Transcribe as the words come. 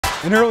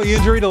An early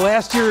injury to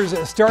last year's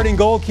starting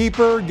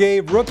goalkeeper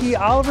gave rookie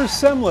Oliver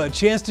Semmle a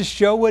chance to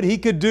show what he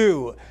could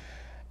do.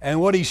 And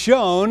what he's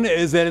shown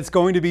is that it's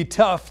going to be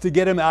tough to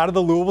get him out of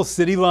the Louisville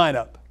City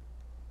lineup.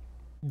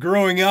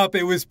 Growing up,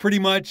 it was pretty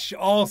much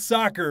all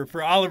soccer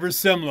for Oliver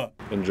Semmle.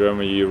 In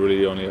Germany, you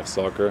really only have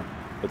soccer.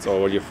 That's all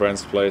what your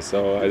friends play,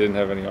 so I didn't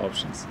have any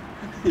options.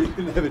 You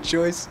didn't have a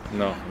choice?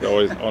 No,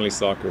 only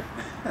soccer.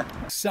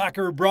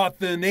 Soccer brought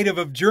the native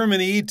of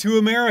Germany to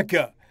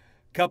America.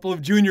 Couple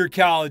of junior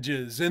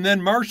colleges, and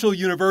then Marshall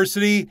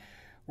University,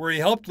 where he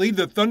helped lead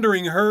the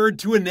Thundering Herd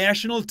to a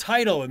national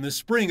title in the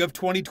spring of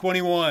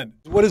 2021.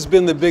 What has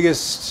been the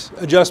biggest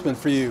adjustment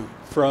for you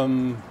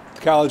from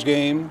the college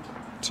game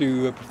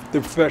to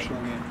the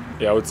professional game?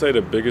 Yeah, I would say the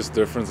biggest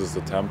difference is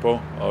the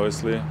tempo,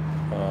 obviously.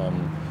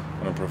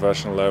 On a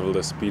professional level,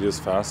 the speed is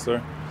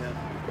faster.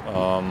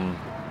 Yeah.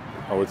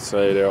 I would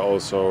say they're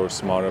also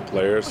smarter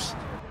players.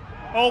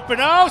 Open,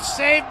 oh,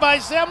 saved by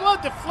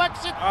Semmle,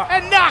 deflects it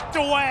and knocked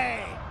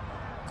away.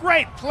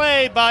 Great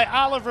play by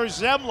Oliver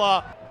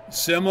Semmle.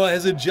 Semmle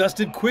has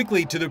adjusted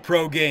quickly to the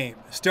pro game,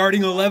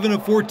 starting 11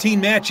 of 14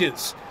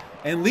 matches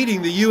and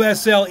leading the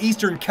USL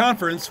Eastern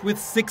Conference with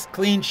 6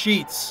 clean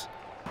sheets.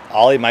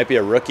 Ollie might be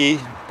a rookie,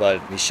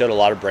 but he showed a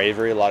lot of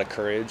bravery, a lot of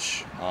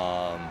courage,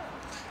 and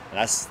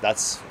that's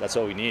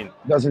what we need.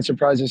 Doesn't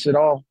surprise us at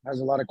all. Has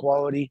a lot of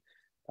quality.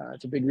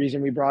 It's a big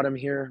reason we brought him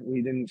here.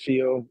 We didn't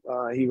feel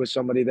he was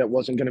somebody that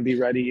wasn't going to be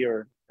ready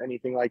or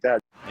anything like that.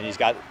 And he's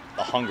got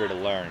the hunger to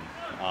learn.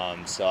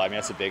 So I mean,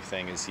 that's a big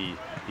thing. Is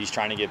he's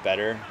trying to get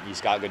better.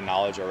 He's got good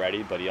knowledge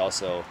already, but he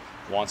also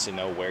wants to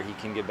know where he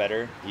can get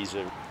better. He's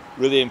a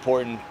really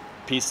important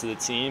piece to the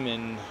team,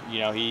 and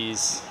you know he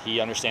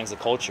understands the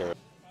culture.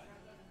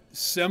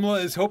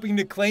 Semmle is hoping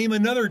to claim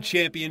another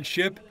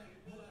championship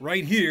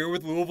right here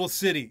with Louisville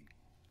City.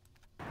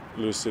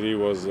 Louisville City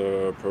was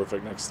a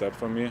perfect next step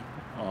for me.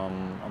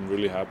 I'm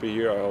really happy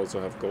here. I also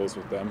have goals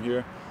with them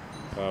here.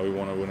 We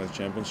want to win a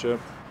championship.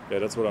 Yeah,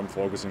 that's what I'm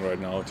focusing right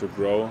now, to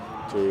grow,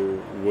 to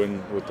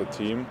win with the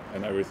team,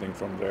 and everything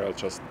from there, I'll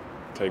just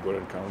take what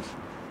it counts.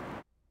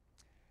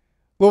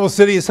 Louisville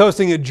City is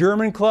hosting a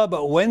German club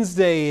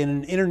Wednesday in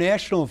an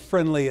international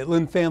friendly at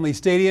Lynn Family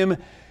Stadium.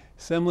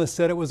 Semmle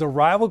said it was a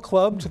rival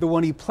club to the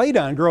one he played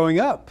on growing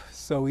up,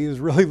 so he was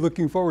really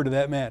looking forward to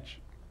that match.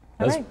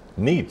 That's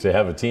neat to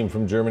have a team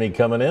from Germany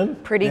coming in.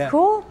 Pretty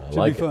cool.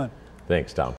 Should be fun. Thanks, Tom.